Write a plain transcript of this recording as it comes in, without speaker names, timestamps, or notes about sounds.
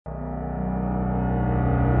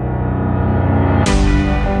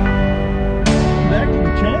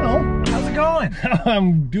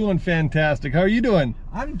I'm doing fantastic. How are you doing?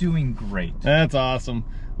 I'm doing great. That's awesome.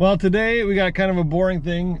 Well, today we got kind of a boring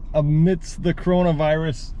thing amidst the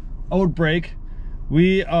coronavirus outbreak.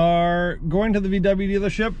 We are going to the VW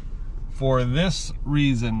dealership for this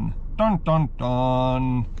reason. Dun dun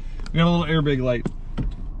dun. We got a little airbag light.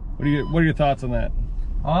 What are your thoughts on that?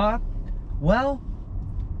 Well,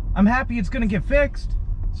 I'm happy it's gonna get fixed.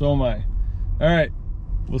 So am I. All right,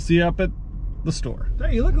 we'll see you up at the store.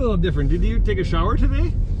 Hey, you look a little different. Did you take a shower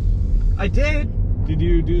today? I did. Did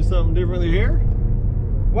you do something different with your hair?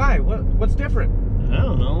 Why? What's different? I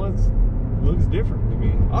don't know. It looks different to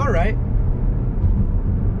me. All right.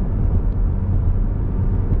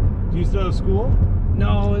 Do you still have school?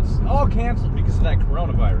 No, it's all canceled because of that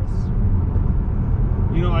coronavirus.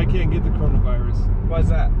 You know, I can't get the coronavirus. Why's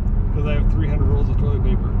that? Because I have 300 rolls of toilet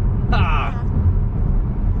paper. Ah!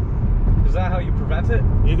 Is that how you prevent it?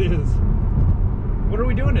 It is. What are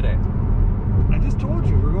we doing today? I just told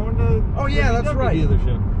you, we're going to that's the right.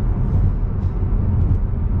 dealership.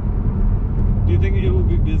 Do you think it will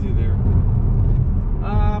be busy there?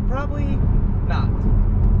 Probably not.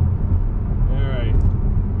 Alright.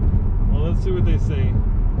 Well, let's see what they say.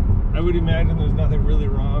 I would imagine there's nothing really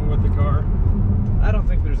wrong with the car. I don't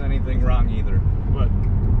think there's anything wrong either. But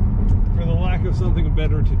for the lack of something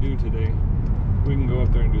better to do today, we can go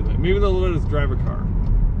up there and do that. Maybe they'll let us drive a car.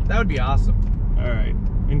 That would be awesome. Alright,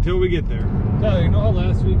 until we get there. Tyler, you know how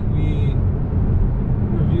last week we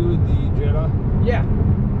reviewed the Jetta? Yeah.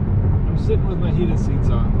 I'm sitting with my heated seats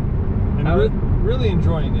on and really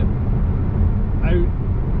enjoying it. I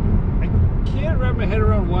can't wrap my head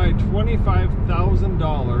around why a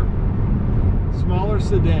 $25,000 smaller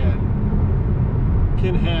sedan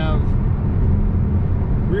can have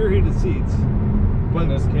rear heated seats, but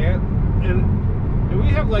this can't. And we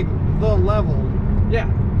have like the level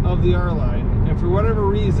of the R line, and for whatever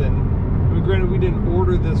reason, granted we didn't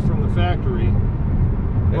order this from the factory,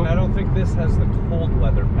 and I don't think this has the cold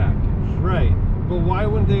weather package. Right, but why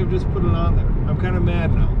wouldn't they have just put it on there? I'm kind of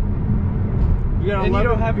mad now. We got and you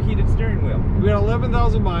don't have a heated steering wheel. We got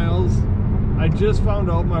 11,000 miles. I just found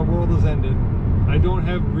out my world has ended. I don't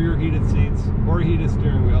have rear heated seats or a heated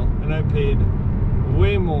steering wheel, and I paid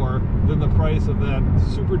way more than the price of that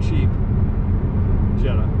super cheap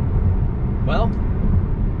Jetta. Well,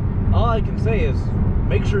 all I can say is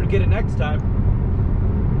make sure to get it next time.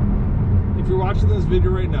 If you're watching this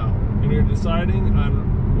video right now and you're deciding on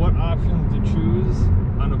what options to choose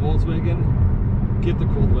on a Volkswagen, get the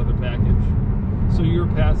cold weather package so your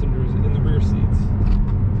passengers in the rear seats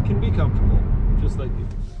can be comfortable just like you.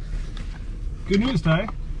 Good news, Ty.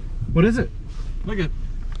 What is it? Look at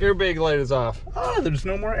airbag light is off. Oh, there's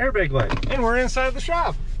no more airbag light. And we're inside the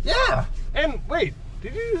shop. Yeah. And wait,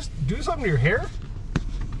 did you just do something to your hair?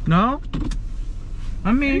 No.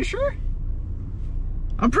 I mean, are you sure?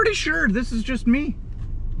 I'm pretty sure this is just me.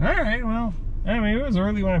 All right, well, I mean, it was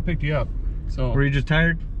early when I picked you up. So were you just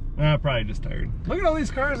tired? Probably just tired. Look at all these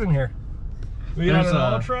cars in here. We got an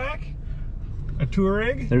all-track, a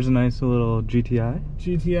Touareg. There's a nice little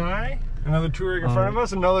GTI. Another Touareg in front of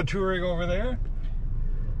us, another Touareg over there.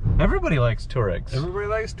 Everybody likes Touaregs. Everybody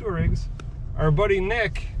likes Touaregs. Our buddy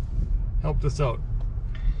Nick helped us out.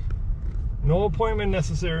 No appointment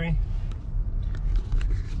necessary.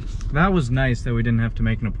 That was nice that we didn't have to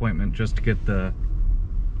make an appointment just to get the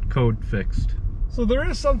code fixed. So there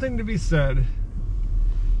is something to be said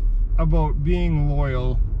about being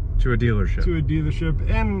loyal to a dealership.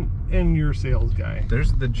 And your sales guy.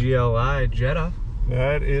 There's the GLI Jetta.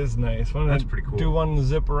 That is nice. That's pretty cool. Do one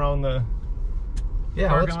zip around the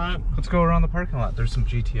parking lot? Let's go around the parking lot. There's some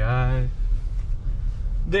GTI.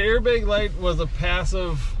 The airbag light was a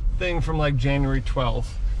passive thing from like January 12th.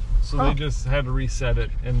 So they just had to reset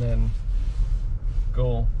it and then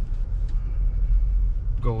go.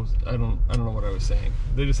 I don't know what I was saying.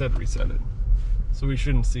 They just had to reset it. So we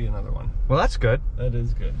shouldn't see another one. Well, that's good. That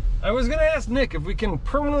is good. I was gonna ask Nick if we can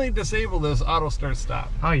permanently disable this auto start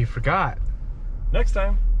stop. Oh, you forgot. Next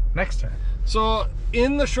time. Next time. So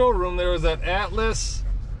in the showroom there was that Atlas,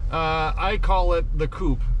 I call it the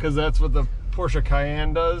coupe because that's what the Porsche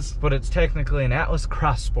Cayenne does. But it's technically an Atlas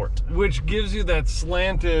Cross Sport, which gives you that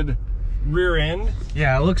slanted rear end.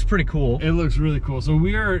 Yeah, it looks pretty cool. It looks really cool. So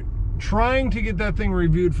we are trying to get that thing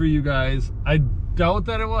reviewed for you guys. I doubt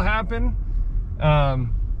that it will happen,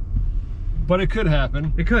 but it could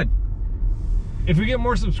happen. It could. If we get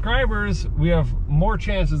more subscribers, we have more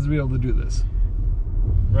chances to be able to do this.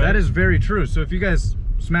 Right? That is very true. So if you guys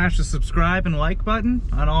smash the subscribe and like button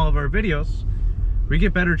on all of our videos, we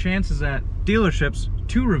get better chances at dealerships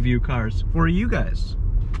to review cars for you guys.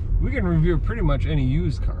 We can review pretty much any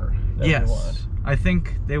used car that we want. I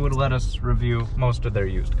think they would let us review most of their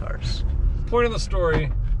used cars. Point of the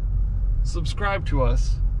story, subscribe to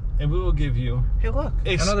us, and we will give you Hey, look,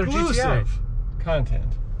 another GTI. exclusive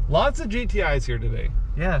content. Lots of GTIs here today.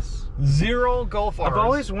 Yes. 0 Golf Rs. I've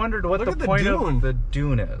always wondered what the point of the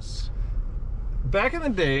Dune is. Back in the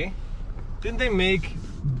day, didn't they make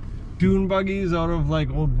dune buggies out of like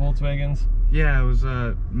old Volkswagens? Yeah, it was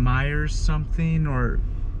Myers something, or...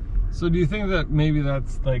 So do you think that maybe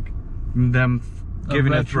that's like... them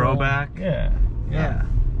giving a throwback? Yeah. Yeah.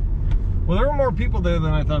 Well, there were more people there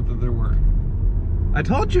than I thought that there were. I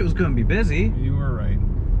told you it was going to be busy. You were right.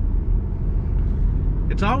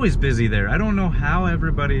 It's always busy there. I don't know how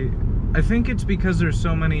everybody... I think it's because there's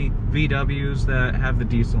so many VWs that have the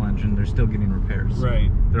diesel engine, they're still getting repairs.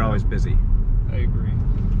 Right. They're always busy. I agree.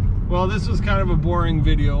 Well, this was kind of a boring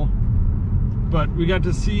video, but we got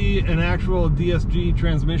to see an actual DSG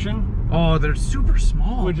transmission. Oh, they're super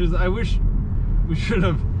small. Which is, I wish we should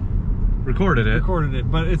have recorded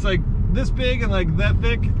it. But it's like this big and like that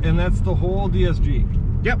thick, and that's the whole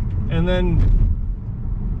DSG. Yep. And then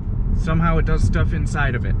somehow it does stuff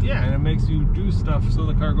inside of it. Yeah, and it makes you do stuff so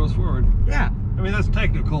the car goes forward. Yeah. I mean, that's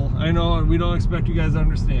technical. I know, and we don't expect you guys to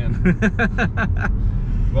understand.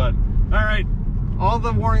 But, all right, all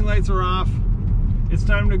the warning lights are off. It's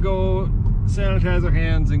time to go sanitize our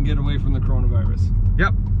hands and get away from the coronavirus.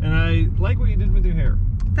 Yep. And I like what you did with your hair.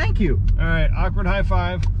 Thank you. All right, awkward high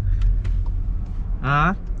five.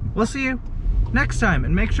 We'll see you next time,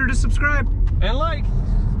 and make sure to subscribe. And like.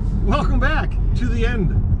 Welcome back to the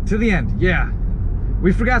end. To the end, yeah.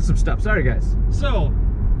 We forgot some stuff. Sorry, guys. So,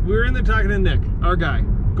 we were in there talking to Nick, our guy.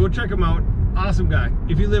 Go check him out. Awesome guy.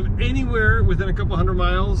 If you live anywhere within a couple 100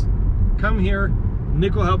 miles, come here.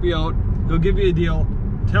 Nick will help you out. He'll give you a deal.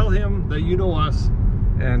 Tell him that you know us.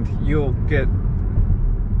 And you'll get...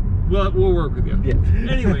 We'll work with you. Yeah.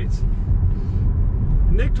 Anyways,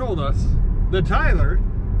 Nick told us that Tyler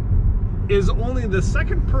is only the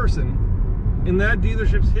second person in that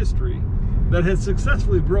dealership's history that has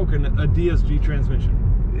successfully broken a DSG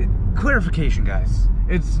transmission. Clarification, guys.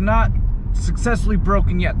 It's not successfully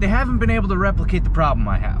broken yet. They haven't been able to replicate the problem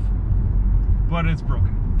I have. But it's broken.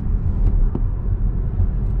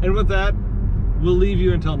 And with that, we'll leave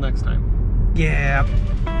you until next time. Yeah.